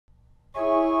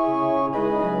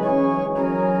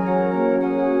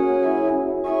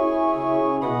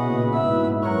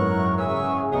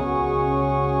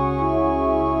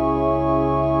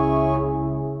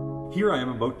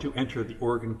about to enter the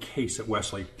organ case at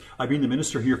Wesley. I've been the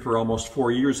minister here for almost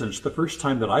 4 years, and it's the first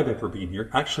time that I've ever been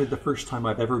here. Actually, the first time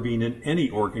I've ever been in any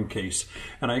organ case.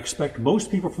 And I expect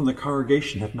most people from the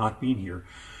congregation have not been here.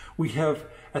 We have,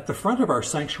 at the front of our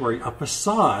sanctuary, a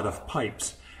facade of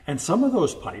pipes. And some of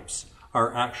those pipes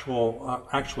are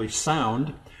actually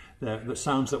sound, the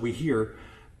sounds that we hear.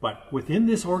 But within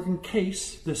this organ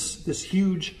case, this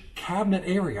huge cabinet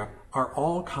area, are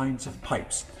all kinds of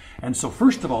pipes. And so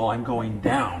first of all, I'm going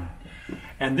down.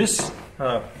 And this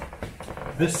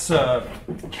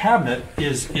cabinet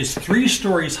is 3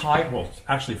 stories high, well,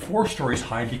 actually 4 stories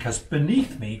high, because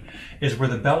beneath me is where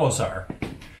the bellows are.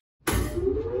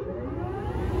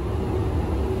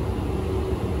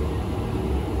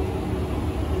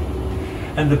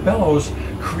 And the bellows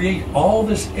create all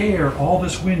this air, all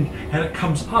this wind, and it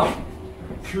comes up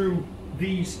through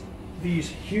these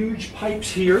huge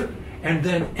pipes here, and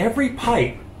then every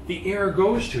pipe the air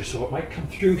goes to. So it might come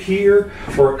through here,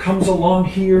 or it comes along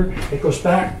here, it goes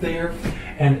back there,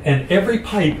 and every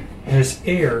pipe has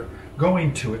air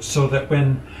going to it, so that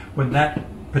when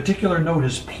that particular note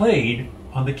is played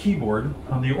on the keyboard,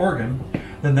 on the organ,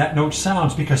 then that note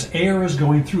sounds because air is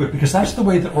going through it, because that's the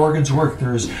way that organs work.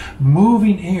 There's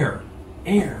moving air,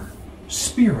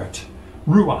 spirit,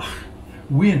 ruach,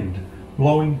 wind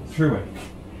blowing through it.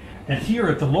 And here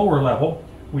at the lower level,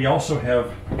 we also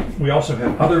have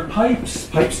other pipes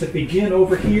that begin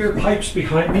over here, pipes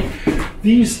behind me.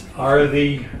 These are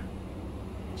the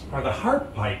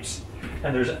harp pipes,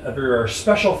 and there are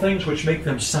special things which make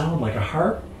them sound like a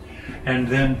harp. And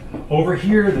then over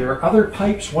here there are other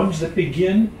pipes, ones that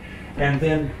begin, and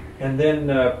then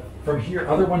from here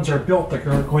other ones are built that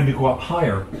are going to go up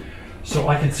higher. So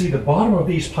I can see the bottom of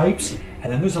these pipes,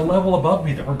 and then there's a level above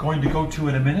me that we're going to go to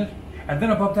in a minute. And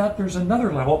then above that there's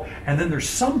another level, and then there's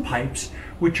some pipes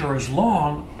which are as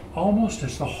long almost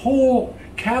as the whole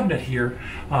cabinet here,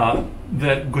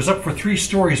 that goes up for 3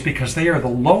 stories, because they are the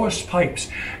lowest pipes,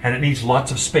 and it needs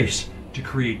lots of space to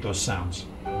create those sounds.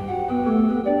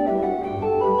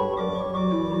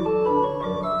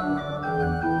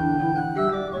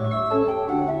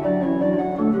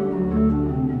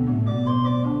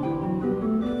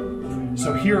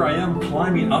 So here I am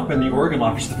climbing up in the organ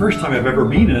loft. It's the first time I've ever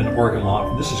been in an organ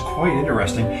loft. This is quite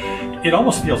interesting. It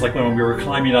almost feels like when we were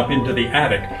climbing up into the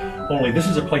attic, only this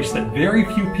is a place that very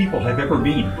few people have ever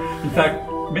been. In fact,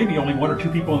 maybe only 1 or 2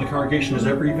 people in the congregation has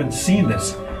ever even seen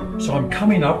this. So I'm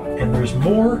coming up, and there's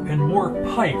more and more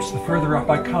pipes the further up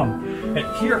I come. And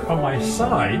here on my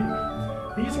side,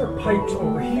 these are pipes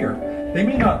over here.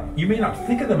 You may not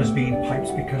think of them as being pipes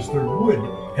because they're wood,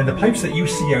 and the pipes that you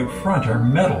see out front are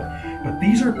metal. But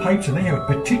these are pipes, and they have a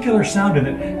particular sound in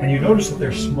it, and you notice that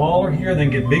they're smaller here and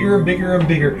then get bigger and bigger and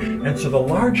bigger. And so the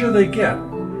larger they get,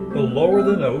 the lower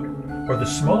the note, or the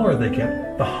smaller they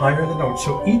get, the higher the note.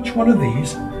 So each one of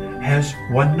these has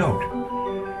 1 note.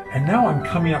 And now I'm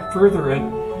coming up further,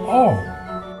 and oh,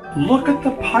 look at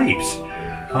the pipes.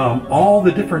 All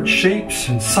the different shapes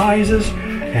and sizes,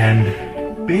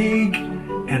 and big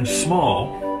and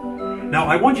small. Now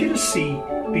I want you to see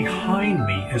behind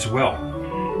me as well,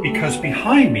 because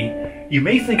behind me you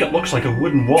may think it looks like a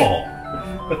wooden wall,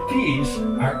 but these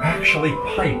are actually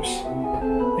pipes.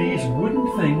 These wooden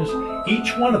things,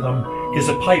 each one of them is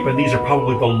a pipe, and these are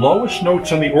probably the lowest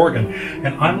notes on the organ.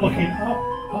 And I'm looking up.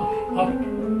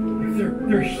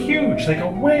 They're huge. They go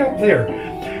way up there.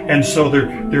 And so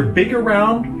they're big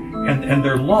around, and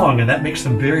they're long, and that makes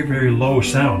them very, very low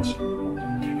sounds.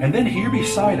 And then here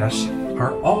beside us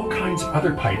are all kinds of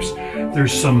other pipes.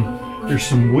 There's some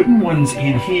wooden ones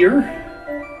in here,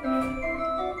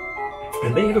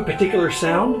 and they have a particular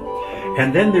sound.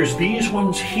 And then there's these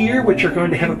ones here, which are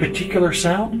going to have a particular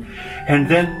sound. And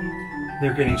then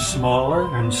they're getting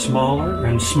smaller and smaller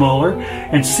and smaller.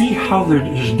 And see how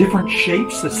there's different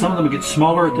shapes, that some of them get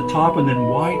smaller at the top and then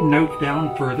widen out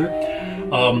down further.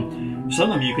 Some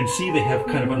of them you can see they have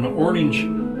kind of an orange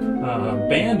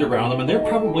band around them, and they're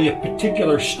probably a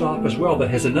particular stop as well that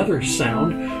has another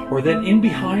sound. Or then in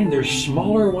behind there's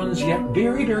smaller ones yet,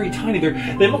 very, very tiny.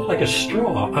 They look like a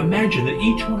straw. Imagine that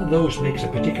each one of those makes a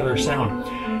particular sound.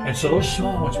 And so those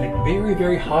small ones make very,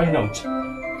 very high notes.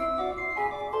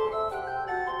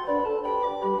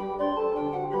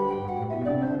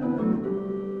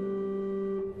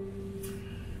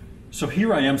 So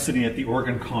here I am sitting at the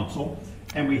organ console,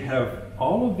 and we have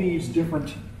all of these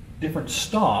different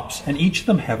stops, and each of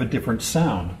them have a different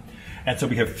sound. And so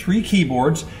we have 3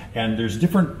 keyboards, and there's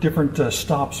different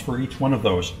stops for each one of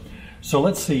those. So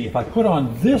let's see, if I put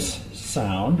on this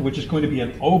sound, which is going to be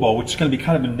an oboe, which is going to be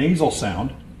kind of a nasal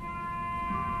sound.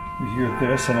 We hear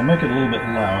this, and I'll make it a little bit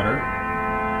louder.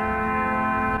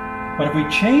 But if we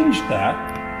changed that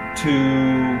to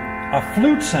a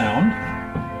flute sound,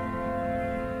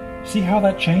 see how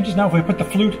that changes? Now if we put the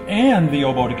flute and the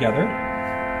oboe together,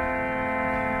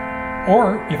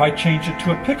 or if I change it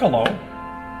to a piccolo,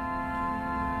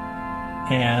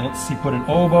 and let's see, put an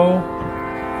oboe,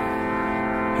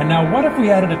 and now what if we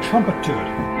added a trumpet to it?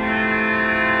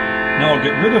 Now I'll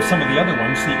get rid of some of the other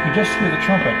ones so you can just hear the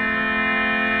trumpet.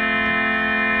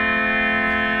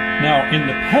 Now in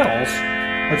the pedals,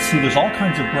 let's see, there's all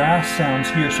kinds of brass sounds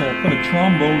here, so I'll put a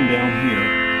trombone down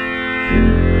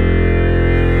here.